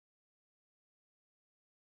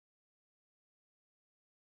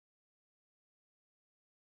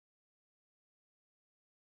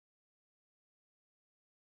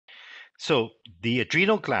So the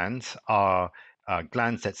adrenal glands are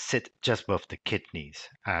glands that sit just above the kidneys,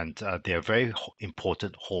 and they're very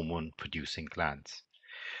important hormone-producing glands.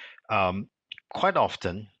 Um, Quite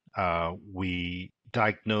often, we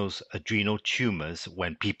diagnose adrenal tumors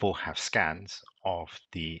when people have scans of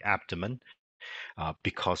the abdomen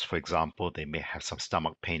because, for example, they may have some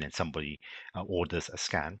stomach pain and somebody orders a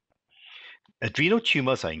scan. Adrenal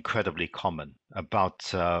tumors are incredibly common. About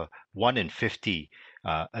 1 in 50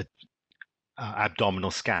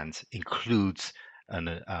 abdominal scans includes an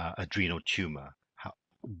adrenal tumor.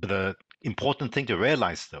 The important thing to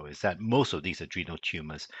realize, though, is that most of these adrenal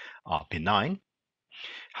tumors are benign.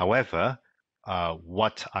 However,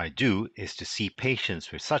 what I do is to see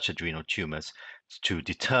patients with such adrenal tumors to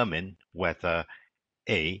determine whether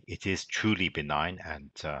A, it is truly benign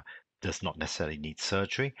and does not necessarily need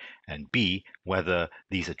surgery, and B, whether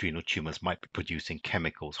these adrenal tumors might be producing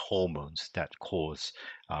chemicals, hormones that cause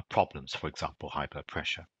problems, for example, high blood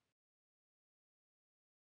pressure.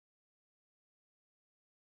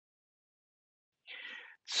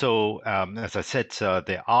 So, as I said,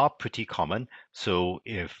 they are pretty common. So,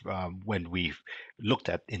 if when we've looked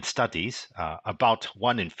at in studies, about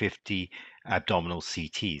 1 in 50 abdominal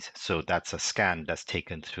CTs, so that's a scan that's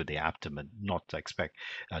taken through the abdomen, not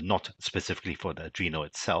specifically for the adrenal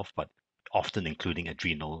itself, but often including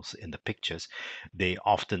adrenals in the pictures, we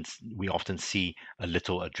often see a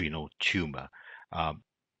little adrenal tumor. Um,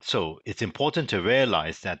 so it's important to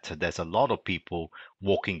realize that there's a lot of people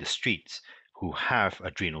walking the streets who have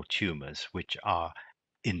adrenal tumors, which are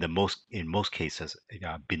in most cases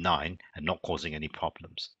benign and not causing any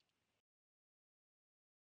problems.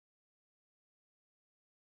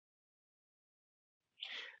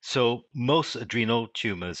 So most adrenal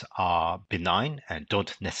tumors are benign and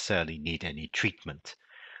don't necessarily need any treatment.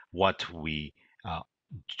 What we uh,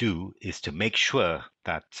 do is to make sure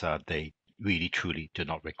that they really truly do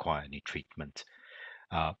not require any treatment.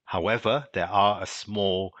 However, there are a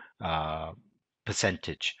small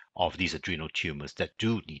percentage of these adrenal tumors that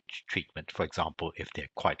do need treatment. For example, if they're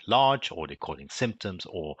quite large or they're causing symptoms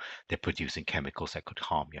or they're producing chemicals that could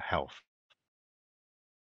harm your health.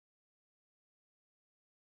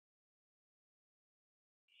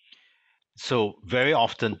 So very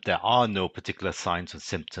often there are no particular signs or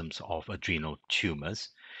symptoms of adrenal tumors.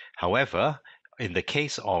 However, in the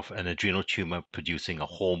case of an adrenal tumor producing a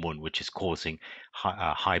hormone which is causing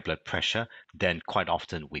high blood pressure, then quite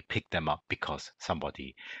often we pick them up because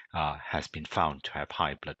somebody has been found to have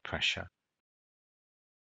high blood pressure.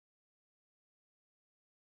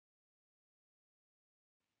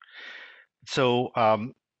 So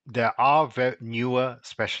there are very newer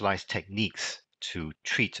specialized techniques to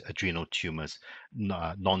treat adrenal tumors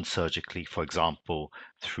non-surgically. For example,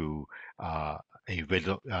 through uh, a,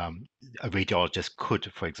 a radiologist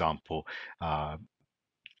could, for example, uh,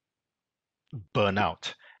 burn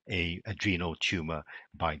out a adrenal tumor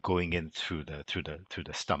by going in through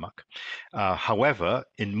the stomach. However,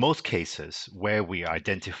 in most cases where we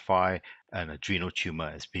identify an adrenal tumor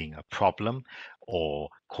as being a problem or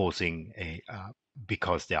causing a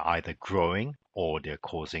because they're either growing or they're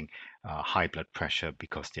causing high blood pressure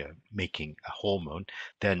because they're making a hormone,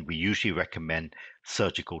 then we usually recommend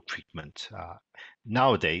surgical treatment.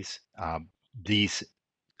 Nowadays, these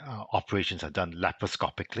operations are done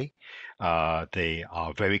laparoscopically. They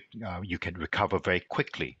are you can recover very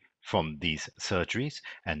quickly from these surgeries,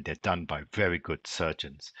 and they're done by very good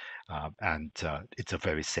surgeons, and it's a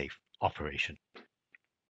very safe operation.